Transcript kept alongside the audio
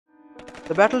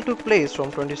The battle took place from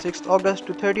 26th August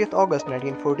to 30th August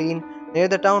 1914 near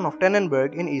the town of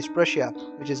Tannenberg in East Prussia,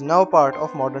 which is now part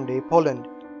of modern-day Poland.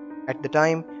 At the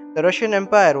time, the Russian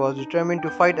Empire was determined to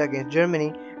fight against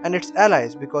Germany and its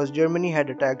allies because Germany had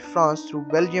attacked France through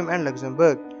Belgium and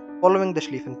Luxembourg, following the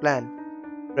Schlieffen Plan.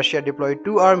 Russia deployed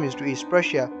two armies to East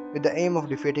Prussia with the aim of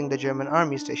defeating the German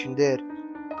army stationed there.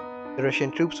 The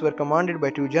Russian troops were commanded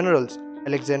by two generals,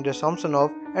 Alexander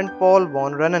Samsonov and Paul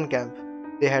von Rennenkampf.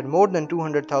 They had more than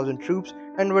 200,000 troops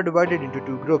and were divided into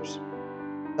two groups.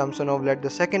 Samsonov led the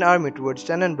second army towards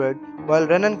Tannenberg, while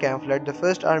Rennenkampf led the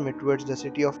first army towards the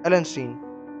city of Allenstein.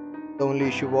 The only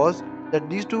issue was that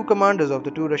these two commanders of the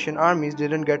two Russian armies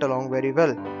didn't get along very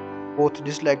well. Both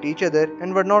disliked each other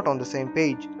and were not on the same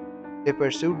page. They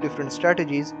pursued different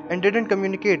strategies and didn't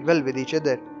communicate well with each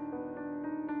other.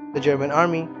 The German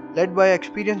army, led by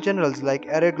experienced generals like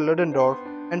Erich Ludendorff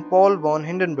and Paul von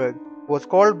Hindenburg, was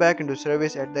called back into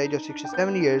service at the age of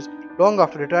 67 years long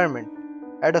after retirement,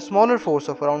 had a smaller force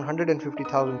of around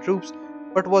 150,000 troops,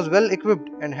 but was well equipped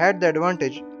and had the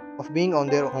advantage of being on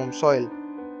their home soil.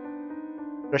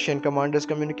 Russian commanders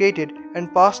communicated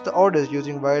and passed the orders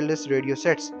using wireless radio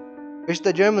sets, which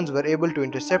the Germans were able to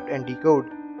intercept and decode,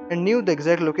 and knew the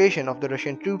exact location of the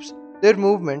Russian troops, their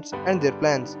movements, and their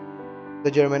plans.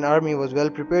 The German army was well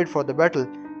prepared for the battle,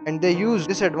 and they used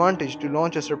this advantage to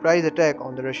launch a surprise attack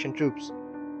on the Russian troops.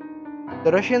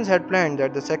 The Russians had planned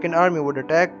that the Second Army would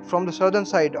attack from the southern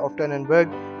side of Tannenberg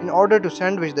in order to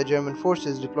sandwich the German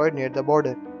forces deployed near the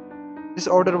border. This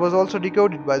order was also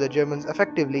decoded by the Germans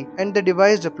effectively, and they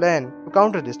devised a plan to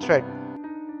counter this threat.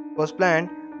 It was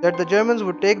planned that the Germans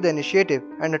would take the initiative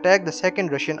and attack the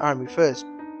Second Russian Army first.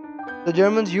 The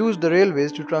Germans used the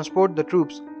railways to transport the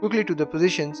troops quickly to the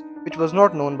positions, which was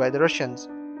not known by the Russians.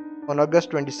 On August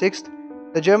 26th,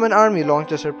 the German army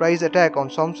launched a surprise attack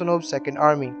on Samsonov's Second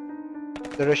Army.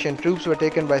 The Russian troops were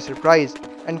taken by surprise,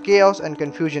 and chaos and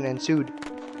confusion ensued.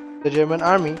 The German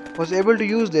army was able to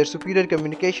use their superior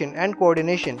communication and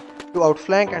coordination to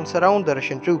outflank and surround the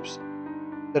Russian troops.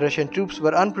 The Russian troops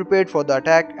were unprepared for the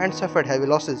attack and suffered heavy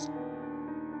losses.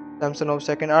 Samsonov's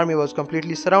Second Army was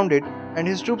completely surrounded, and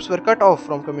his troops were cut off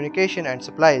from communication and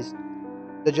supplies.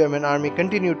 The German army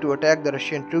continued to attack the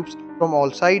Russian troops from all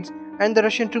sides, and the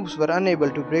Russian troops were unable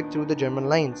to break through the German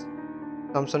lines.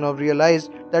 Samsonov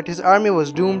realized that his army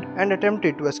was doomed and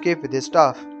attempted to escape with his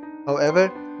staff.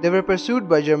 However, they were pursued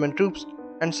by German troops,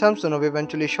 and Samsonov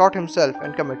eventually shot himself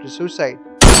and committed suicide.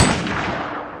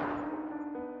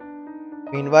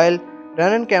 Meanwhile,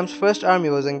 Rennenkampf's first army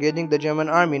was engaging the German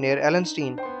army near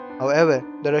Allenstein. However,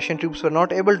 the Russian troops were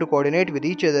not able to coordinate with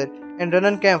each other, and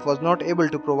Rennenkampf was not able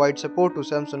to provide support to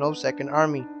Samsonov's Second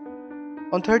Army.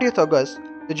 On 30th August,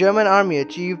 the German army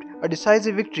achieved a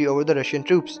decisive victory over the Russian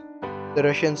troops. The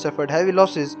Russians suffered heavy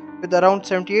losses, with around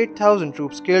 78,000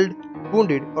 troops killed,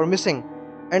 wounded, or missing,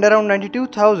 and around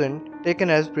 92,000 taken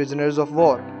as prisoners of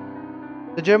war.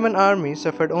 The German army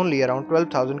suffered only around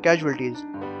 12,000 casualties.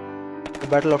 The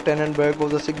Battle of Tannenberg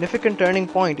was a significant turning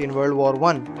point in World War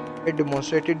I. It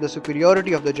demonstrated the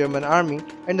superiority of the German army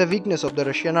and the weakness of the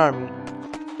Russian army.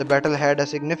 The battle had a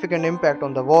significant impact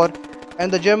on the war,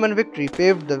 and the German victory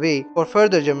paved the way for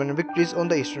further German victories on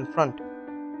the Eastern Front.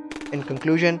 In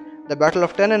conclusion, the Battle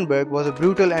of Tannenberg was a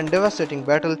brutal and devastating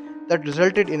battle that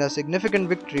resulted in a significant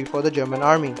victory for the German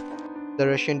army. The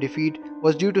Russian defeat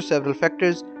was due to several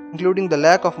factors, including the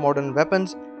lack of modern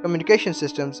weapons, communication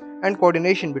systems, and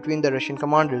coordination between the Russian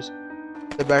commanders.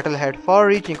 The battle had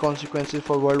far-reaching consequences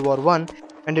for World War I,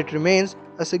 and it remains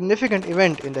a significant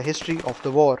event in the history of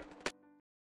the war.